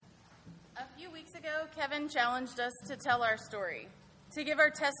few weeks ago, Kevin challenged us to tell our story, to give our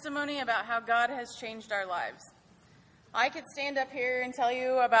testimony about how God has changed our lives. I could stand up here and tell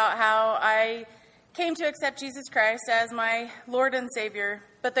you about how I came to accept Jesus Christ as my Lord and Savior,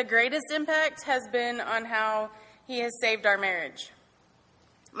 but the greatest impact has been on how He has saved our marriage.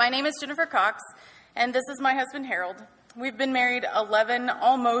 My name is Jennifer Cox, and this is my husband, Harold. We've been married 11,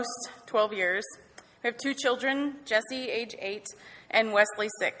 almost 12 years. We have 2 children, Jesse, age 8, and Wesley,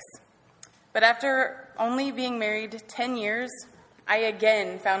 6. But after only being married 10 years, I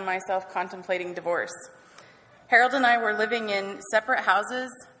again found myself contemplating divorce. Harold and I were living in separate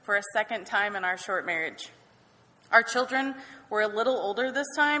houses for a second time in our short marriage. Our children were a little older this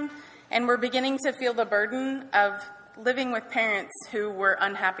time, and were beginning to feel the burden of living with parents who were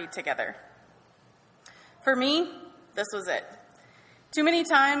unhappy together. For me, this was it. Too many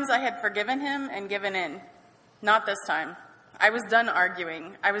times I had forgiven him and given in. Not this time. I was done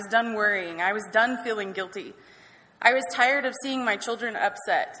arguing. I was done worrying. I was done feeling guilty. I was tired of seeing my children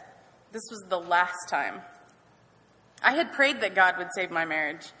upset. This was the last time. I had prayed that God would save my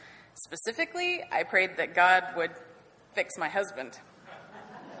marriage. Specifically, I prayed that God would fix my husband.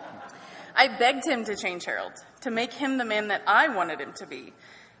 I begged him to change Harold, to make him the man that I wanted him to be.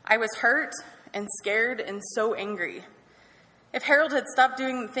 I was hurt and scared and so angry. If Harold had stopped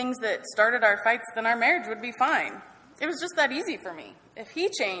doing the things that started our fights, then our marriage would be fine. It was just that easy for me. If he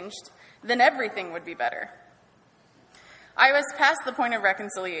changed, then everything would be better. I was past the point of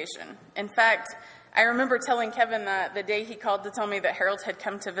reconciliation. In fact, I remember telling Kevin that the day he called to tell me that Harold had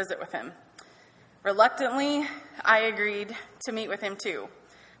come to visit with him. Reluctantly, I agreed to meet with him too.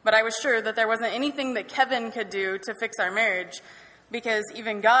 But I was sure that there wasn't anything that Kevin could do to fix our marriage, because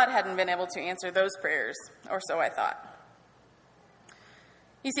even God hadn't been able to answer those prayers, or so I thought.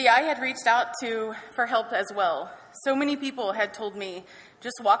 You see, I had reached out for help as well. So many people had told me,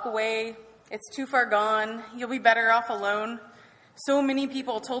 just walk away, it's too far gone, you'll be better off alone. So many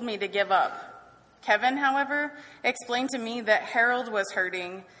people told me to give up. Kevin, however, explained to me that Harold was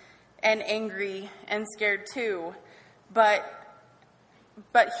hurting and angry and scared too, but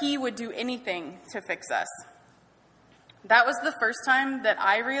he would do anything to fix us. That was the first time that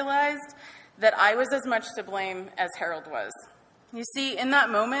I realized that I was as much to blame as Harold was. You see, in that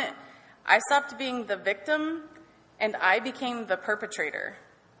moment, I stopped being the victim and I became the perpetrator.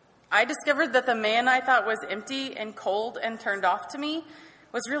 I discovered that the man I thought was empty and cold and turned off to me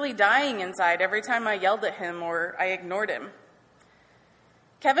was really dying inside every time I yelled at him or I ignored him.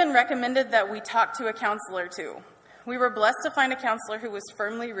 Kevin recommended that we talk to a counselor too. We were blessed to find a counselor who was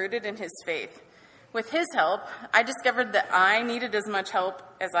firmly rooted in his faith. With his help, I discovered that I needed as much help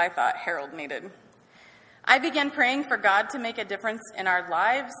as I thought Harold needed. I began praying for God to make a difference in our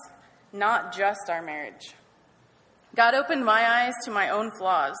lives, not just our marriage. God opened my eyes to my own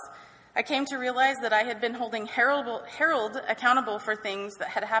flaws. I came to realize that I had been holding Harold accountable for things that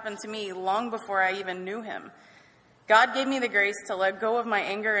had happened to me long before I even knew him. God gave me the grace to let go of my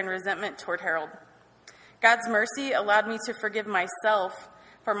anger and resentment toward Harold. God's mercy allowed me to forgive myself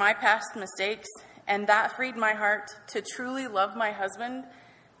for my past mistakes, and that freed my heart to truly love my husband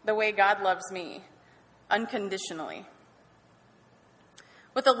the way God loves me, unconditionally.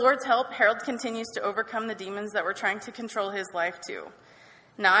 With the Lord's help, Harold continues to overcome the demons that were trying to control his life too.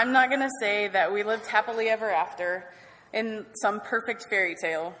 Now, I'm not going to say that we lived happily ever after in some perfect fairy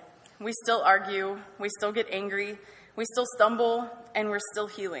tale. We still argue, we still get angry, we still stumble, and we're still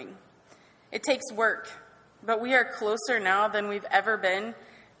healing. It takes work, but we are closer now than we've ever been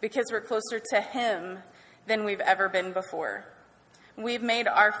because we're closer to Him than we've ever been before. We've made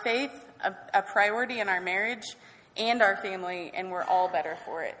our faith a priority in our marriage and our family, and we're all better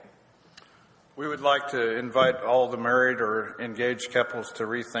for it. We would like to invite all the married or engaged couples to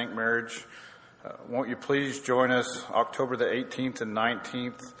rethink marriage. Won't you please join us October the 18th and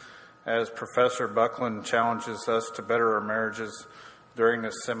 19th as Professor Buckland challenges us to better our marriages during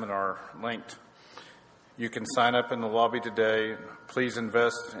this seminar linked. You can sign up in the lobby today. Please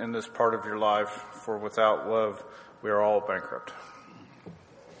invest in this part of your life, for without love, we are all bankrupt.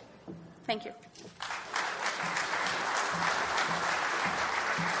 Thank you.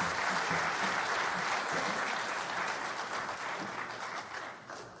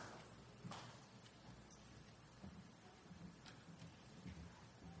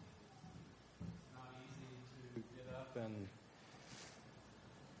 And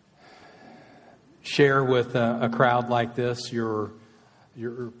share with a crowd like this your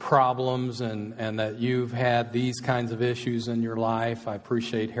problems and that you've had these kinds of issues in your life. I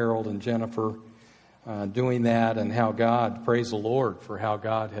appreciate Harold and Jennifer doing that, and how God, praise the Lord for how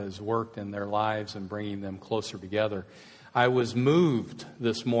God has worked in their lives and bringing them closer together. I was moved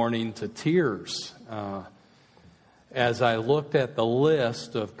this morning to tears as I looked at the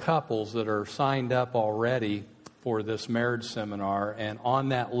list of couples that are signed up already for this marriage seminar. And on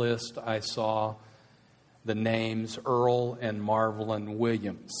that list, I saw the names Earl and Marvelyn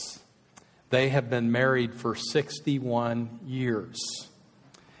Williams. They have been married for 61 years.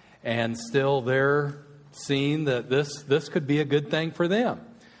 And still they're seeing that this could be a good thing for them.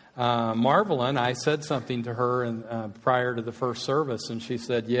 Marvelyn, I said something to her prior to the first service, and she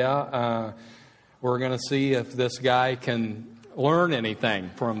said, we're going to see if this guy can learn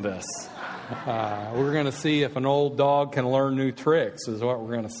anything from this. We're going to see if an old dog can learn new tricks is what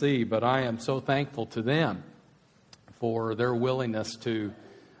we're going to see. But I am so thankful to them for their willingness to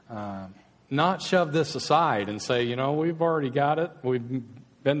not shove this aside and say, we've already got it. We've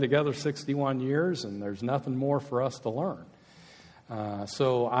been together 61 years and there's nothing more for us to learn.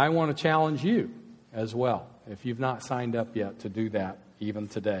 So I want to challenge you as well, if you've not signed up yet, to do that even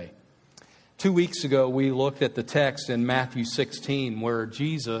today. 2 weeks ago, we looked at the text in Matthew 16 where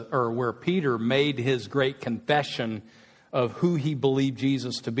Peter made his great confession of who he believed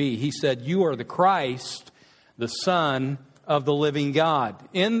Jesus to be. He said, "You are the Christ, the Son of the living God."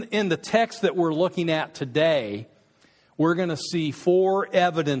 In the text that we're looking at today, we're going to see 4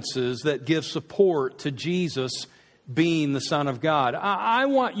 evidences that give support to Jesus being the Son of God. I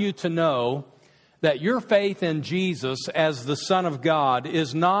want you to know that your faith in Jesus as the Son of God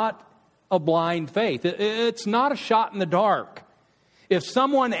is not a blind faith. It's not a shot in the dark. If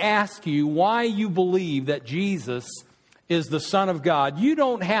someone asks you why you believe that Jesus is the Son of God, you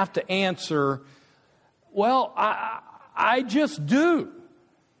don't have to answer, well, I just do.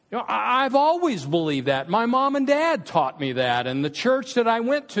 I've always believed that. My mom and dad taught me that. And the church that I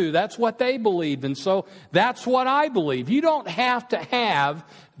went to, that's what they believed. And so that's what I believe. You don't have to have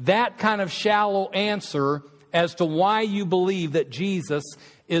that kind of shallow answer as to why you believe that Jesus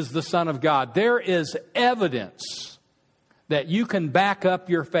is the Son of God. There is evidence that you can back up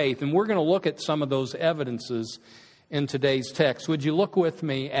your faith. And we're going to look at some of those evidences in today's text. Would you look with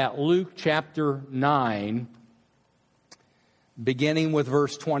me at Luke chapter 9, beginning with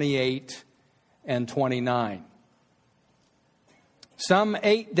verse 28 and 29. Some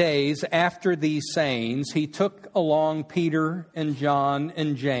 8 days after these sayings, he took along Peter and John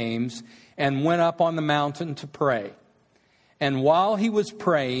and James and went up on the mountain to pray. And while he was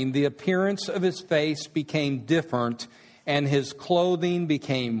praying, the appearance of his face became different, and his clothing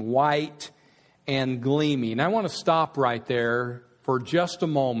became white and gleaming. I want to stop right there for just a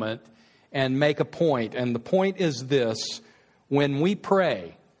moment and make a point. And the point is this: when we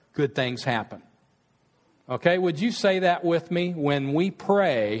pray, good things happen. Okay, would you say that with me? When we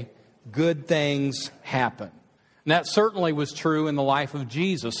pray, good things happen. And that certainly was true in the life of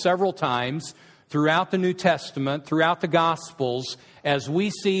Jesus. Several times throughout the New Testament, throughout the Gospels, as we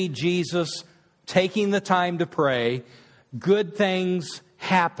see Jesus taking the time to pray, good things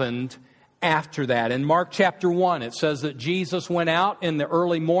happened after that. In Mark chapter 1, it says that Jesus went out in the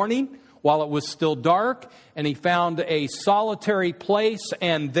early morning while it was still dark, and he found a solitary place,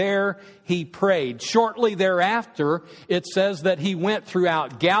 and there he prayed. Shortly thereafter, it says that he went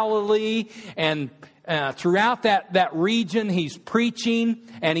throughout Galilee, and throughout that region, he's preaching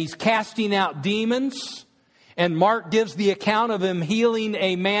and he's casting out demons. And Mark gives the account of him healing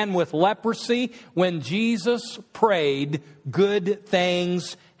a man with leprosy. When Jesus prayed, good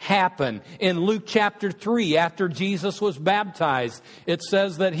things happen. In Luke chapter 3, after Jesus was baptized, it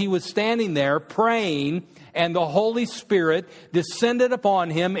says that he was standing there praying, and the Holy Spirit descended upon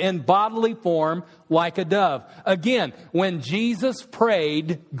him in bodily form like a dove. Again, when Jesus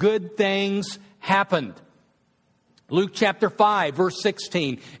prayed, good things happened. Luke chapter 5, verse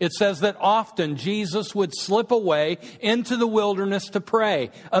 16, it says that often Jesus would slip away into the wilderness to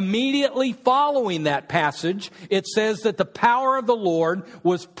pray. Immediately following that passage, it says that the power of the Lord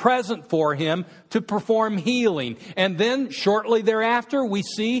was present for him to perform healing. And then shortly thereafter, we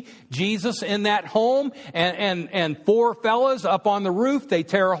see Jesus in that home, and 4 fellas up on the roof. They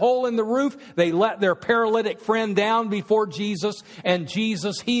tear a hole in the roof. They let their paralytic friend down before Jesus, and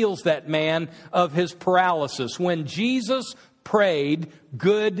Jesus heals that man of his paralysis. When Jesus prayed,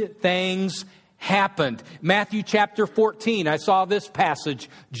 good things happened. Matthew chapter 14, I saw this passage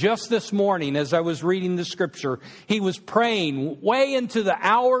just this morning as I was reading the scripture. He was praying way into the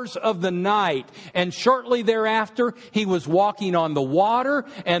hours of the night, and shortly thereafter, he was walking on the water,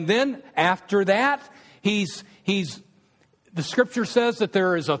 and then after that, he's The scripture says that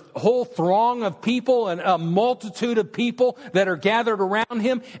there is a whole throng of people and a multitude of people that are gathered around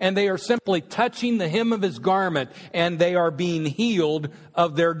him, and they are simply touching the hem of his garment, and they are being healed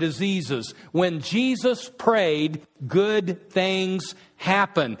of their diseases. When Jesus prayed, good things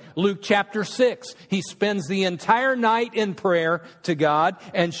happen. Luke chapter 6, he spends the entire night in prayer to God,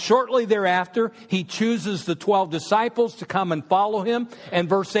 and shortly thereafter, he chooses the 12 disciples to come and follow him. And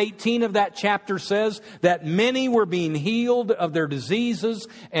verse 18 of that chapter says that many were being healed of their diseases,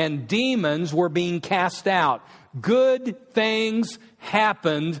 and demons were being cast out. Good things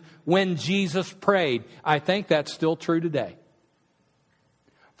happened when Jesus prayed. I think that's still true today.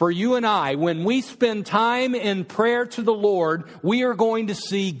 For you and I, when we spend time in prayer to the Lord, we are going to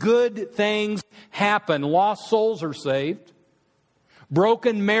see good things happen. Lost souls are saved.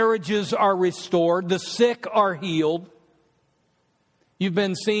 Broken marriages are restored. The sick are healed. You've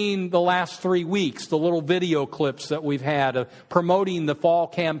been seeing the last 3 weeks, the little video clips that we've had of promoting the fall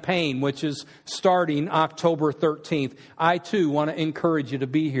campaign, which is starting October 13th. I, too, want to encourage you to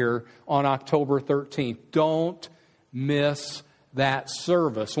be here on October 13th. Don't miss that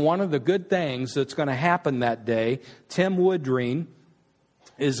service. One of the good things that's going to happen that day, Tim Woodring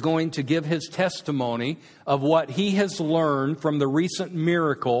is going to give his testimony of what he has learned from the recent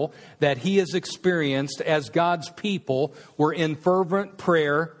miracle that he has experienced as God's people were in fervent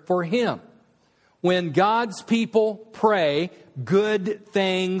prayer for him. When God's people pray, good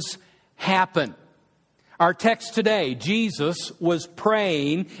things happen. Our text today, Jesus was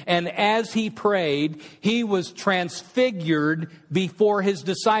praying, and as he prayed, he was transfigured before his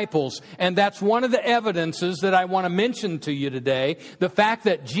disciples. And that's one of the evidences that I want to mention to you today. The fact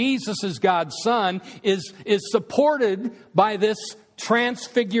that Jesus is God's Son is supported by this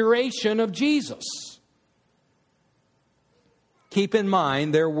transfiguration of Jesus. Keep in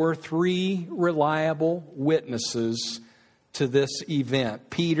mind, there were 3 reliable witnesses to this event: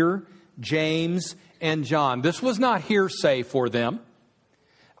 Peter, James, and John. This was not hearsay for them.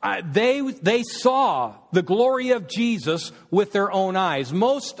 They saw the glory of Jesus with their own eyes.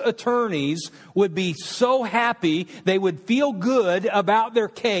 Most attorneys would be so happy, they would feel good about their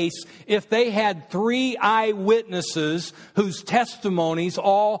case if they had 3 eyewitnesses whose testimonies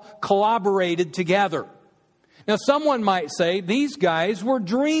all collaborated together. Now, someone might say these guys were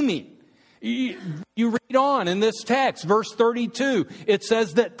dreaming. You read on in this text, verse 32, it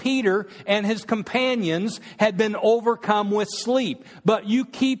says that Peter and his companions had been overcome with sleep. But you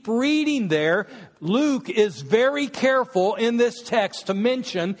keep reading there, Luke is very careful in this text to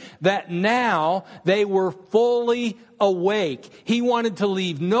mention that now they were fully awake. He wanted to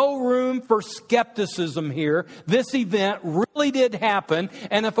leave no room for skepticism here. This event really did happen.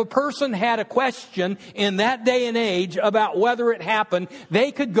 And if a person had a question in that day and age about whether it happened,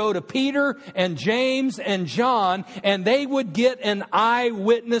 they could go to Peter and James and John, and they would get an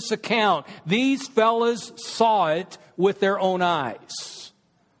eyewitness account. These fellas saw it with their own eyes.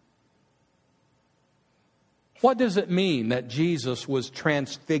 What does it mean that Jesus was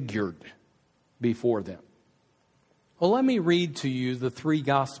transfigured before them? Well, let me read to you the 3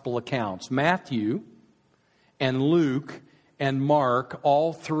 gospel accounts. Matthew and Luke and Mark,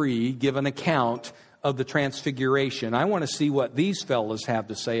 all 3 give an account of the transfiguration. I want to see what these fellows have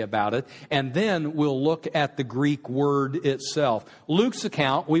to say about it, and then we'll look at the Greek word itself. Luke's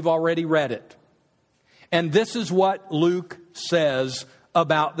account, we've already read it. And this is what Luke says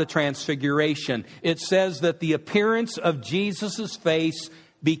about the transfiguration. It says that the appearance of Jesus' face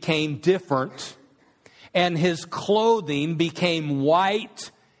became different, and his clothing became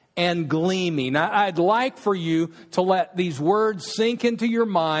white and gleaming. I'd like for you to let these words sink into your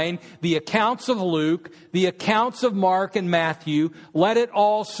mind. The accounts of Luke, the accounts of Mark and Matthew, let it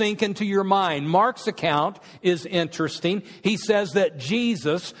all sink into your mind. Mark's account is interesting. He says that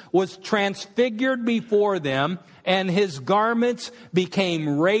Jesus was transfigured before them, and his garments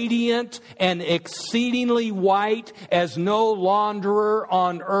became radiant and exceedingly white, as no launderer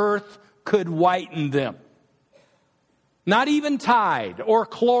on earth could whiten them. Not even Tide or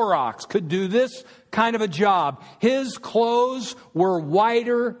Clorox could do this kind of a job. His clothes were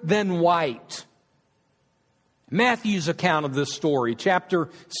whiter than white. Matthew's account of this story, chapter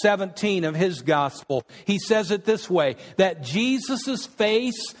 17 of his gospel, he says it this way, that Jesus'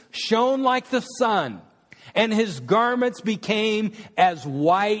 face shone like the sun, and his garments became as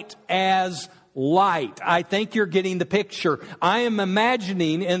white as light. I think you're getting the picture. I am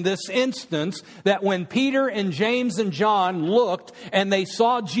imagining in this instance that when Peter and James and John looked and they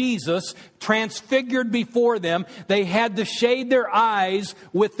saw Jesus transfigured before them, they had to shade their eyes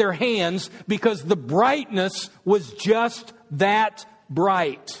with their hands because the brightness was just that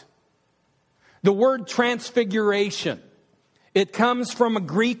bright. The word transfiguration It comes from a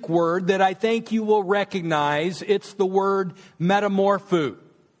Greek word that I think you will recognize. It's the word metamorpho.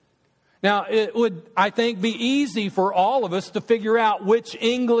 Now, it would, I think, be easy for all of us to figure out which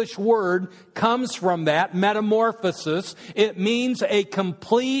English word comes from that, metamorphosis. It means a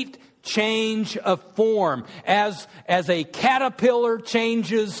complete change of form, as a caterpillar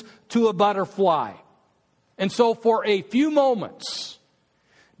changes to a butterfly. And so for a few moments,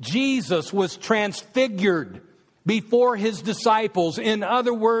 Jesus was transfigured before his disciples. In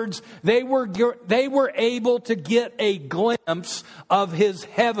other words, they were able to get a glimpse of his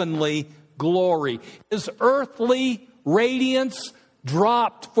heavenly glory. His earthly radiance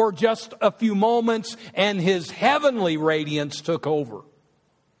dropped for just a few moments, and his heavenly radiance took over.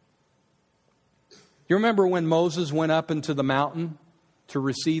 You remember when Moses went up into the mountain to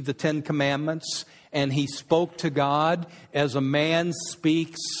receive the 10 Commandments, and he spoke to God as a man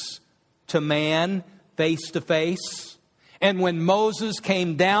speaks to man face to face? And when Moses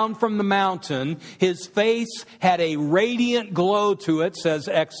came down from the mountain, his face had a radiant glow to it, says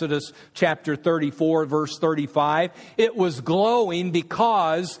Exodus chapter 34, verse 35. It was glowing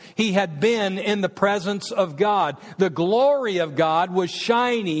because he had been in the presence of God. The glory of God was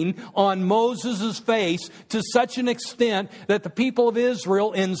shining on Moses' face to such an extent that the people of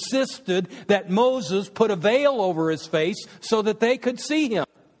Israel insisted that Moses put a veil over his face so that they could see him.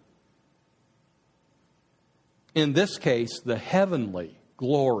 In this case, the heavenly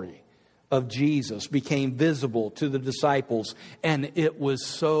glory of Jesus became visible to the disciples, and it was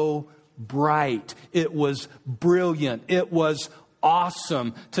so bright. It was brilliant. It was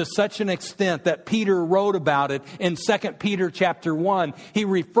awesome to such an extent that Peter wrote about it in 2 Peter chapter 1. He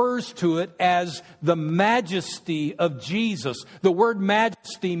refers to it as the majesty of Jesus. The word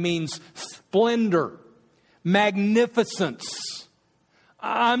majesty means splendor, magnificence.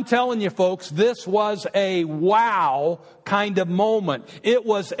 I'm telling you, folks, this was a wow kind of moment. It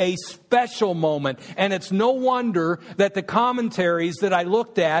was a special moment. And it's no wonder that the commentaries that I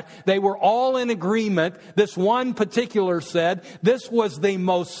looked at, they were all in agreement. This one particular said this was the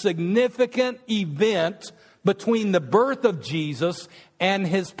most significant event between the birth of Jesus and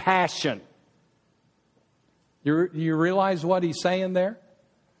his passion. You realize what he's saying there?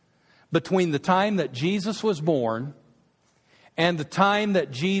 Between the time that Jesus was born and the time that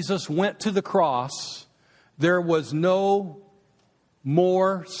Jesus went to the cross, there was no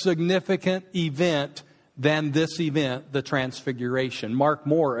more significant event than this event, the Transfiguration. Mark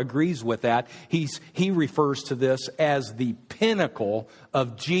Moore agrees with that. He refers to this as the pinnacle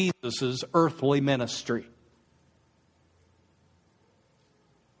of Jesus' earthly ministry.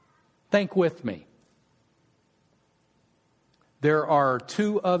 Think with me. There are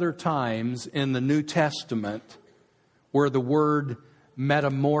 2 other times in the New Testament where the word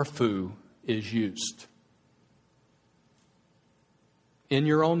metamorpho is used. In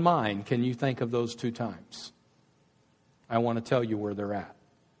your own mind, can you think of those 2 times? I want to tell you where they're at.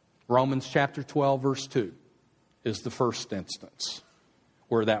 Romans chapter 12, verse 2 is the first instance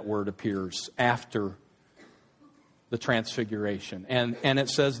where that word appears after the Transfiguration. And it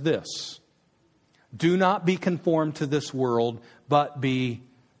says this: do not be conformed to this world, but be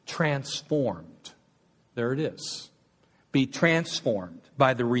transformed. There it is. Be transformed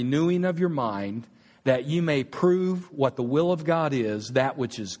by the renewing of your mind, that you may prove what the will of God is, that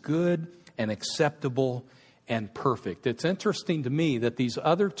which is good and acceptable and perfect. It's interesting to me that these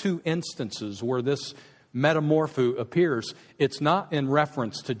other 2 instances where this metamorpho appears, it's not in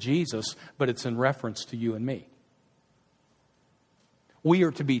reference to Jesus, but it's in reference to you and me. We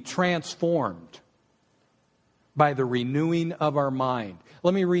are to be transformed by the renewing of our mind.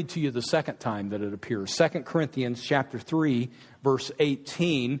 Let me read to you the second time that it appears. 2 Corinthians chapter 3, verse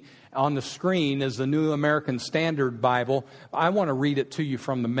 18. On the screen is the New American Standard Bible. I want to read it to you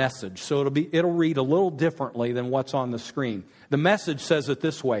from the Message. So it'll read a little differently than what's on the screen. The Message says it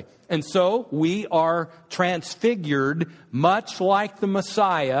this way: and so we are transfigured much like the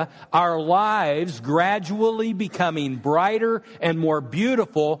Messiah, our lives gradually becoming brighter and more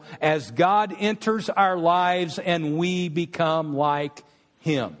beautiful as God enters our lives and we become like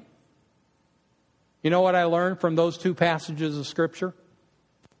Him. You know what I learned from those 2 passages of Scripture?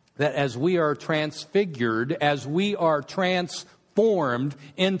 That as we are transfigured, as we are transformed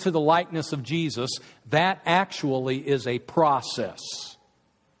into the likeness of Jesus, that actually is a process.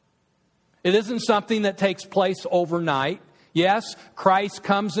 It isn't something that takes place overnight. Yes, Christ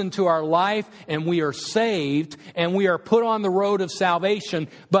comes into our life and we are saved and we are put on the road of salvation,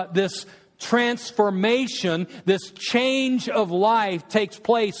 but this transformation, this change of life takes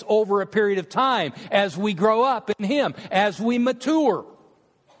place over a period of time as we grow up in Him, as we mature.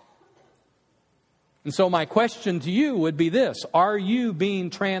 And so my question to you would be this: are you being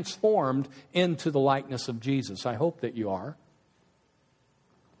transformed into the likeness of Jesus? I hope that you are.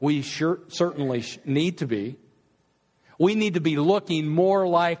 We certainly need to be. We need to be looking more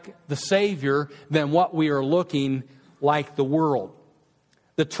like the Savior than what we are looking like the world.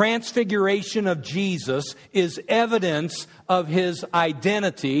 The transfiguration of Jesus is evidence of His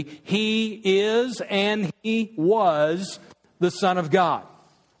identity. He is and He was the Son of God.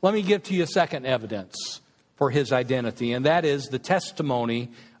 Let me give to you a second evidence for His identity, and that is the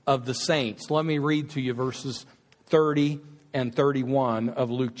testimony of the saints. Let me read to you verses 30 and 31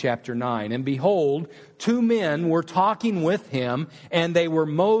 of Luke chapter 9. And behold, two men were talking with Him, and they were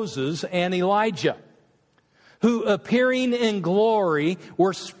Moses and Elijah, who appearing in glory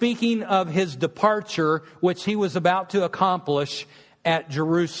were speaking of His departure, which He was about to accomplish at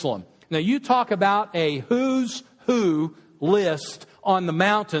Jerusalem. Now you talk about a who's who list on the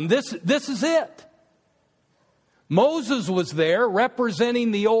mountain. This is it. Moses was there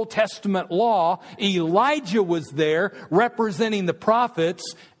representing the Old Testament law. Elijah was there representing the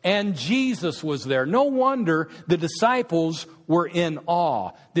prophets. And Jesus was there. No wonder the disciples were in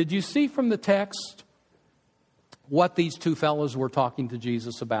awe. Did you see from the text what these two fellows were talking to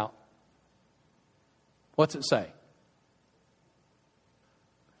Jesus about? What's it say?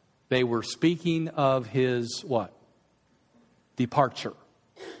 They were speaking of His what? Departure.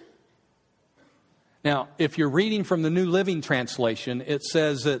 Now, if you're reading from the New Living Translation, it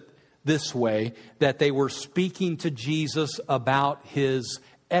says it this way, that they were speaking to Jesus about His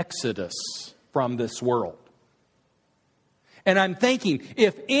exodus from this world. And I'm thinking,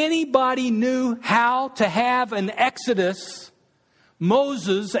 if anybody knew how to have an exodus,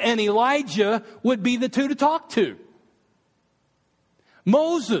 Moses and Elijah would be the two to talk to.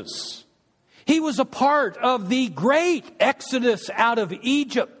 Moses, he was a part of the great exodus out of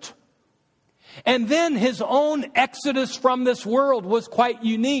Egypt. And then his own exodus from this world was quite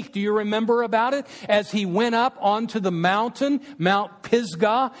unique. Do you remember about it? As he went up onto the mountain, Mount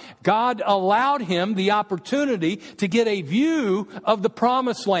Pisgah, God allowed him the opportunity to get a view of the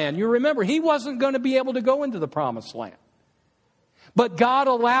promised land. You remember, he wasn't going to be able to go into the promised land. But God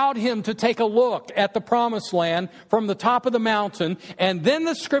allowed him to take a look at the promised land from the top of the mountain. And then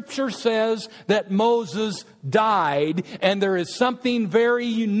the scripture says that Moses died. And there is something very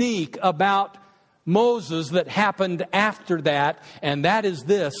unique about Moses that happened after that. And that is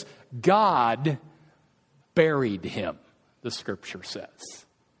this: God buried him, the scripture says.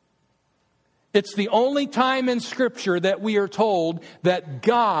 It's the only time in scripture that we are told that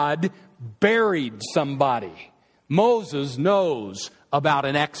God buried somebody. Moses knows about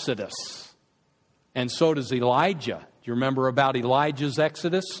an exodus. And so does Elijah. Do you remember about Elijah's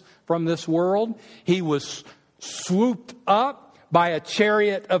exodus from this world? He was swooped up by a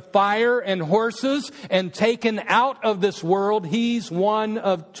chariot of fire and horses and taken out of this world. He's one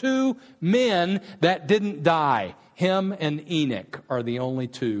of two men that didn't die. Him and Enoch are the only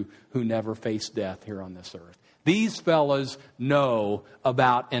two who never faced death here on this earth. These fellows know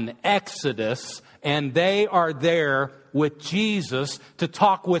about an exodus, and they are there with Jesus to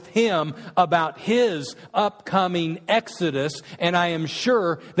talk with Him about His upcoming exodus, and I am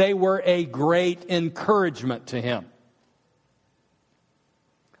sure they were a great encouragement to him.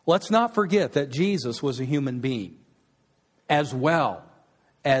 Let's not forget that Jesus was a human being as well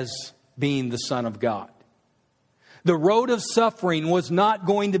as being the Son of God. The road of suffering was not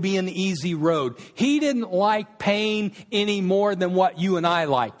going to be an easy road. He didn't like pain any more than what you and I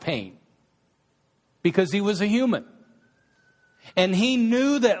like pain, because He was a human. And He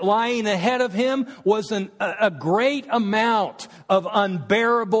knew that lying ahead of Him was a great amount of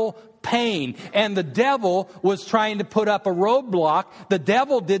unbearable pain. And the devil was trying to put up a roadblock. The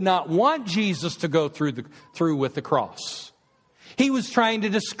devil did not want Jesus to go through with the cross. He was trying to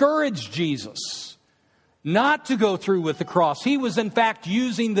discourage Jesus not to go through with the cross. He was in fact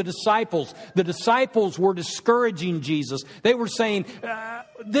using the disciples. The disciples were discouraging Jesus. They were saying,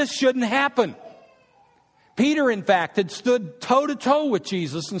 this shouldn't happen. Peter, in fact, had stood toe-to-toe with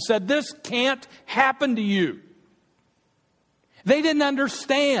Jesus and said, this can't happen to you. They didn't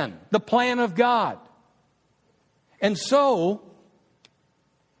understand the plan of God. And so,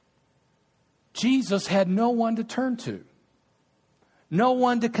 Jesus had no one to turn to, no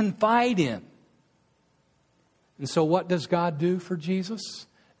one to confide in. And so what does God do for Jesus?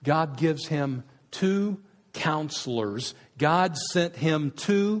 God gives Him two counselors. God sent Him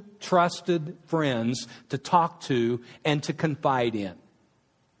two trusted friends to talk to and to confide in. Do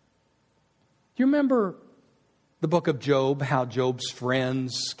you remember the book of Job, how Job's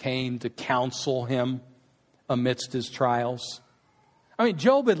friends came to counsel him amidst his trials? I mean,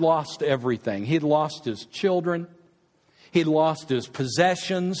 Job had lost everything. He'd lost his children. He'd lost his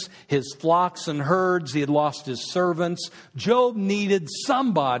possessions, his flocks and herds. He had lost his servants. Job needed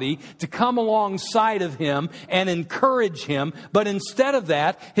somebody to come alongside of him and encourage him. But instead of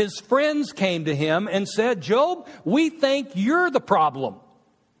that, his friends came to him and said, Job, we think you're the problem.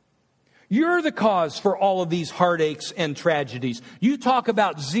 You're the cause for all of these heartaches and tragedies. You talk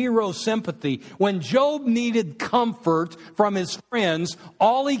about zero sympathy. When Job needed comfort from his friends,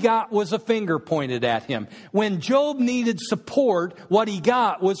 all he got was a finger pointed at him. When Job needed support, what he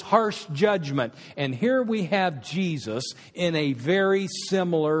got was harsh judgment. And here we have Jesus in a very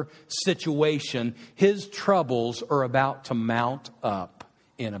similar situation. His troubles are about to mount up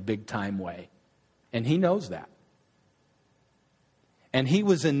in a big time way. And he knows that. And he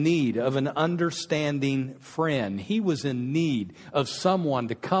was in need of an understanding friend. He was in need of someone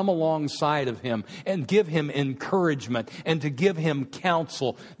to come alongside of him and give him encouragement and to give him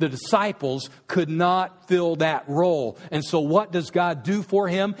counsel. The disciples could not fill that role. And so what does God do for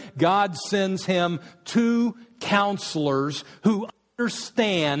him? God sends him 2 counselors who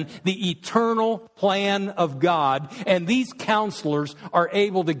understand the eternal plan of God. And these counselors are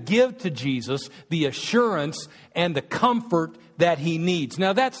able to give to Jesus the assurance and the comfort that he needs.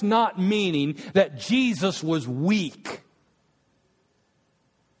 Now, that's not meaning that Jesus was weak.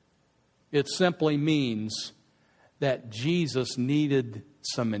 It simply means that Jesus needed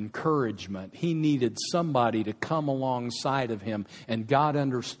some encouragement. He needed somebody to come alongside of him. And God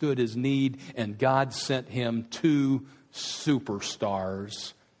understood his need, and God sent him 2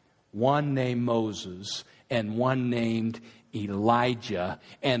 superstars, one named Moses and one named Elijah,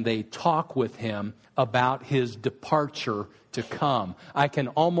 and they talk with him about his departure to come. I can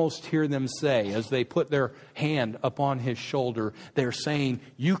almost hear them say, as they put their hand upon his shoulder, they're saying,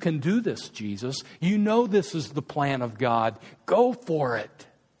 you can do this, Jesus. You know this is the plan of God. Go for it.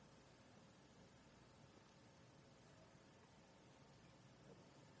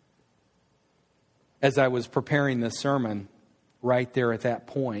 As I was preparing this sermon, right there at that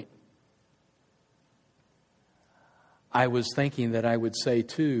point, I was thinking that I would say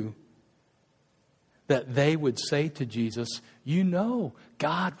too, that they would say to Jesus, you know,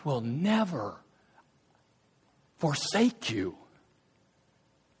 God will never forsake you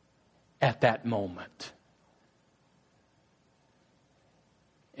at that moment.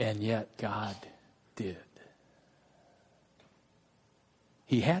 And yet God did.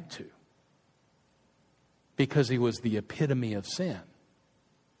 He had to. Because he was the epitome of sin.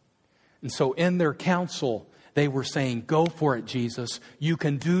 And so in their counsel, they were saying, go for it, Jesus. You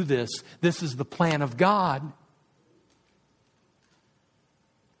can do this. This is the plan of God.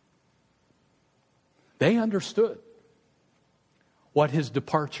 They understood what his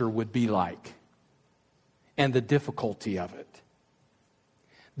departure would be like and the difficulty of it.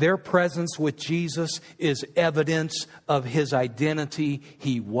 Their presence with Jesus is evidence of his identity.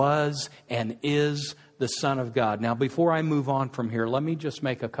 He was and is the Son of God. Now, before I move on from here, let me just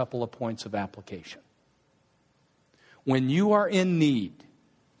make a couple of points of application. When you are in need,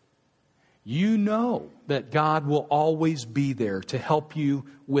 you know that God will always be there to help you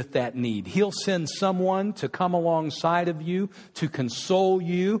with that need. He'll send someone to come alongside of you, to console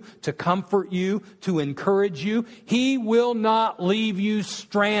you, to comfort you, to encourage you. He will not leave you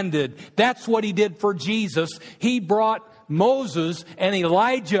stranded. That's what he did for Jesus. He brought Moses and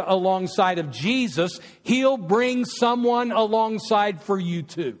Elijah alongside of Jesus. He'll bring someone alongside for you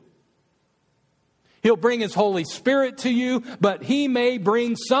too. He'll bring his Holy Spirit to you, but he may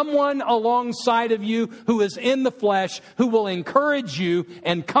bring someone alongside of you who is in the flesh, who will encourage you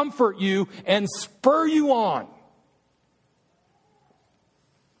and comfort you and spur you on.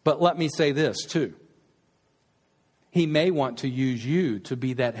 But let me say this too. He may want to use you to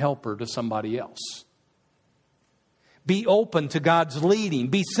be that helper to somebody else. Be open to God's leading.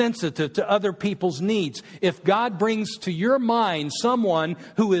 Be sensitive to other people's needs. If God brings to your mind someone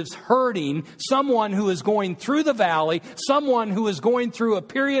who is hurting, someone who is going through the valley, someone who is going through a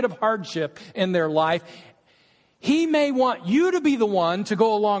period of hardship in their life, he may want you to be the one to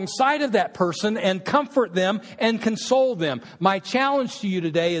go alongside of that person and comfort them and console them. My challenge to you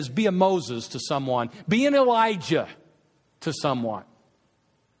today is be a Moses to someone. Be an Elijah to someone.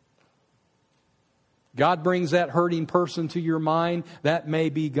 God brings that hurting person to your mind. That may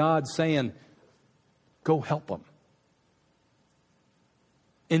be God saying, go help them.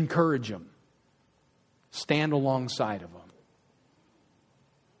 Encourage them. Stand alongside of them.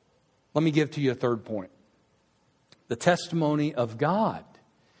 Let me give to you a third point. The testimony of God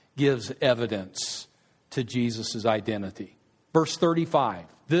gives evidence to Jesus' identity. Verse 35,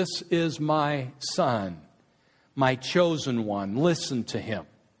 this is my son, my chosen one. Listen to him.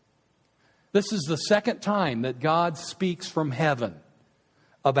 This is the second time that God speaks from heaven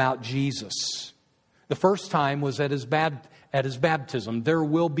about Jesus. The first time was at his baptism. There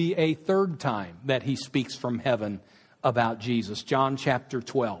will be a third time that he speaks from heaven about Jesus. John chapter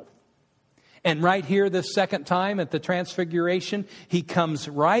 12. And right here, this second time at the Transfiguration, he comes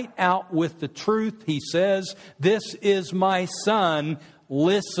right out with the truth. He says, "This is my Son,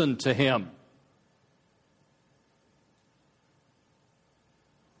 listen to him."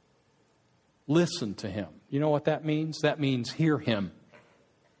 Listen to him. You know what that means? That means hear him.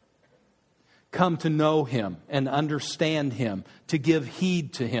 Come to know him and understand him, to give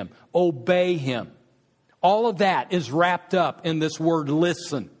heed to him, obey him. All of that is wrapped up in this word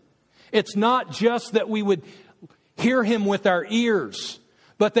listen. It's not just that we would hear him with our ears,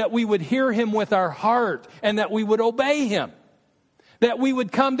 but that we would hear him with our heart and that we would obey him. That we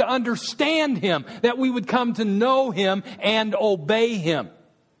would come to understand him, that we would come to know him and obey him.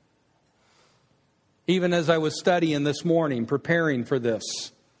 Even as I was studying this morning, preparing for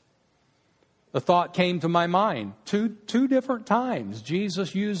this, the thought came to my mind. Two different times,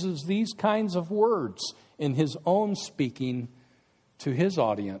 Jesus uses these kinds of words in his own speaking to his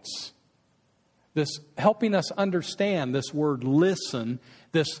audience. This helping us understand this word listen,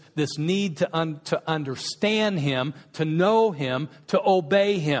 this need to understand him, to know him, to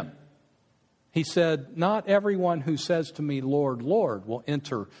obey him. He said, "Not everyone who says to me, 'Lord, Lord,' will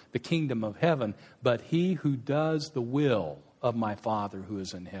enter the kingdom of heaven, but he who does the will of my Father who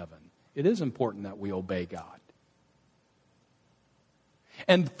is in heaven." It is important that we obey God.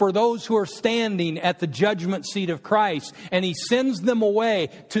 And for those who are standing at the judgment seat of Christ, and he sends them away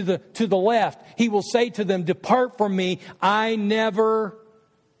to the left, he will say to them, "Depart from me, I never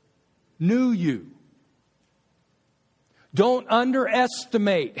knew you." Don't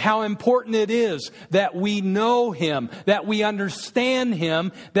underestimate how important it is that we know him, that we understand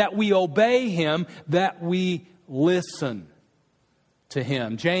him, that we obey him, that we listen to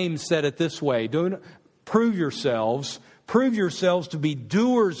him. James said it this way, prove yourselves to be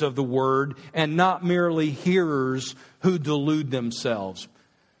doers of the word and not merely hearers who delude themselves.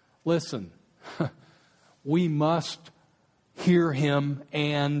 Listen, we must hear him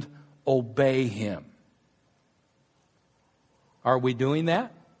and obey him. Are we doing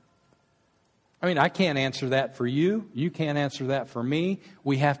that? I mean, I can't answer that for you. You can't answer that for me.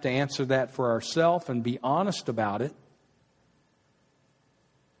 We have to answer that for ourselves and be honest about it.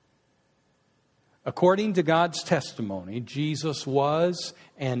 According to God's testimony, Jesus was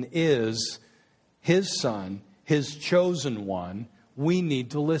and is his Son, his chosen one. We need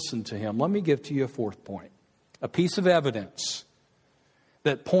to listen to him. Let me give to you a fourth point. A piece of evidence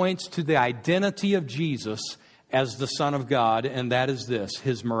that points to the identity of Jesus as the Son of God, and that is this,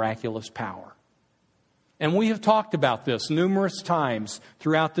 his miraculous power. And we have talked about this numerous times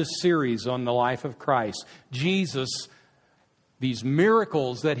throughout this series on the life of Christ. Jesus, these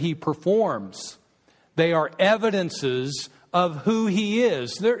miracles that he performs, they are evidences of who he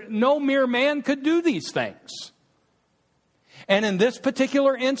is. No mere man could do these things. And in this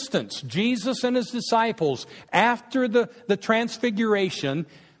particular instance, Jesus and his disciples, after the transfiguration,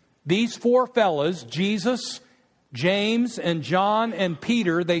 these four fellas, Jesus, James and John and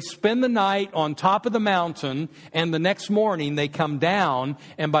Peter, they spend the night on top of the mountain, and the next morning they come down,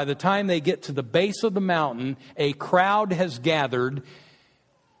 and by the time they get to the base of the mountain, a crowd has gathered,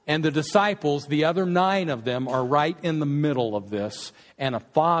 and the disciples, the other 9 of them, are right in the middle of this, and a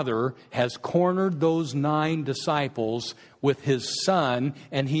father has cornered those 9 disciples with his son,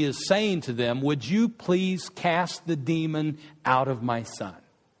 and he is saying to them, "Would you please cast the demon out of my son?"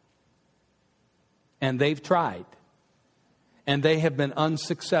 And they've tried. And they have been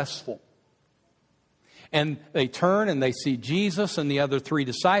unsuccessful. And they turn and they see Jesus and the other 3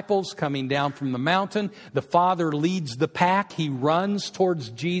 disciples coming down from the mountain. The father leads the pack. He runs towards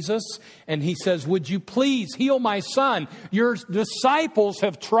Jesus and he says, "Would you please heal my son? Your disciples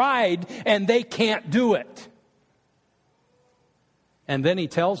have tried and they can't do it." And then he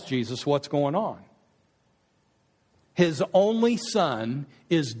tells Jesus what's going on. His only son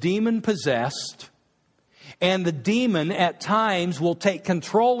is demon-possessed. And the demon at times will take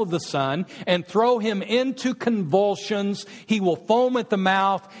control of the son and throw him into convulsions. He will foam at the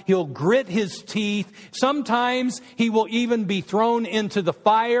mouth. He'll grit his teeth. Sometimes he will even be thrown into the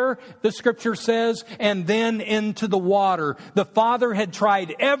fire, the scripture says, and then into the water. The father had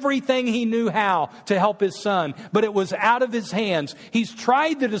tried everything he knew how to help his son, but it was out of his hands. He's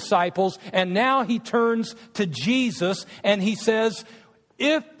tried the disciples, and now he turns to Jesus and he says,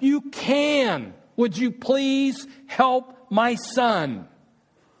 "If you can, would you please help my son?"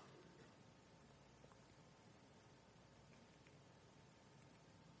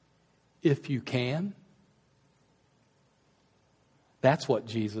 if you can. That's what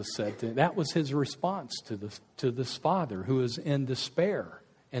Jesus said to him. That was his response to this father who is in despair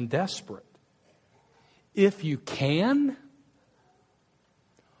and desperate. If you can,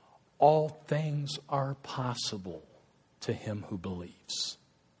 all things are possible to him who believes.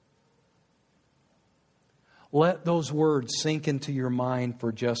 Let those words sink into your mind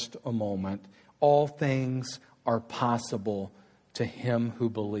for just a moment. All things are possible to him who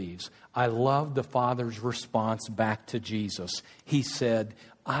believes. I love the Father's response back to Jesus. He said,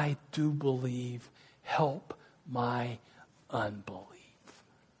 I do believe. Help my unbelief.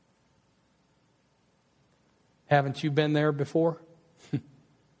 Haven't you been there before? I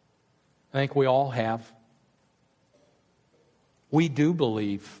think we all have. We do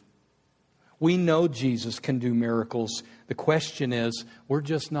believe. We know Jesus can do miracles. The question is, we're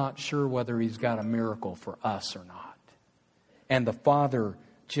just not sure whether he's got a miracle for us or not. And the Father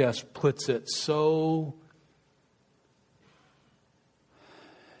just puts it so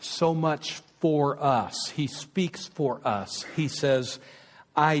much for us. He speaks for us. He says,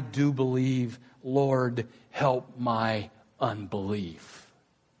 I do believe, Lord, help my unbelief.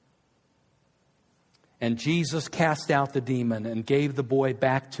 And Jesus cast out the demon and gave the boy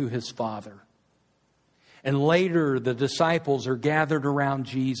back to his father. And later the disciples are gathered around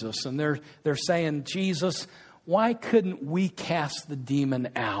Jesus and they're saying, Jesus, why couldn't we cast the demon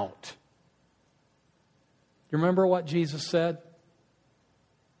out? You remember what Jesus said?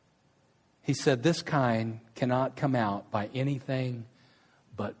 He said, this kind cannot come out by anything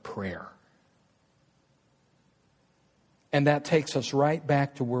but prayer. And that takes us right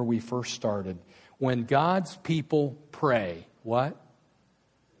back to where we first started. When God's people pray, what?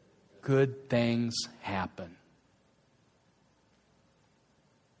 Good things happen.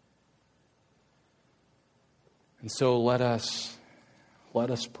 And so let us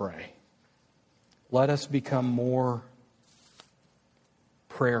pray. Let us become more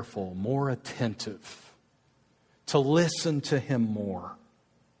prayerful, more attentive, to listen to him more.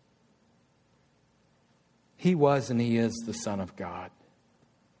 He was and he is the Son of God.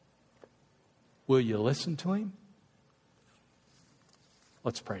 Will you listen to him?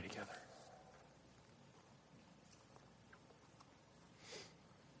 Let's pray together.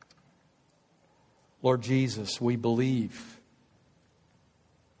 Lord Jesus, we believe.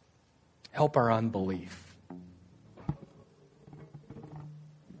 Help our unbelief.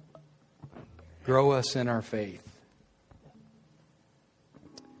 Grow us in our faith.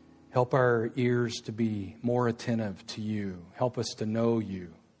 Help our ears to be more attentive to you. Help us to know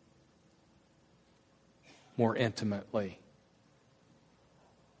you more intimately.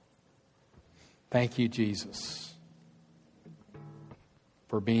 Thank you, Jesus,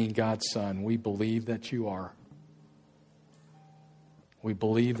 for being God's Son. We believe that you are. We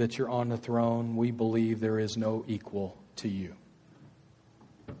believe that you're on the throne. We believe there is no equal to you.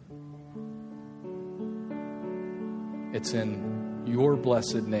 It's in your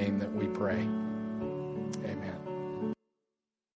blessed name that we pray.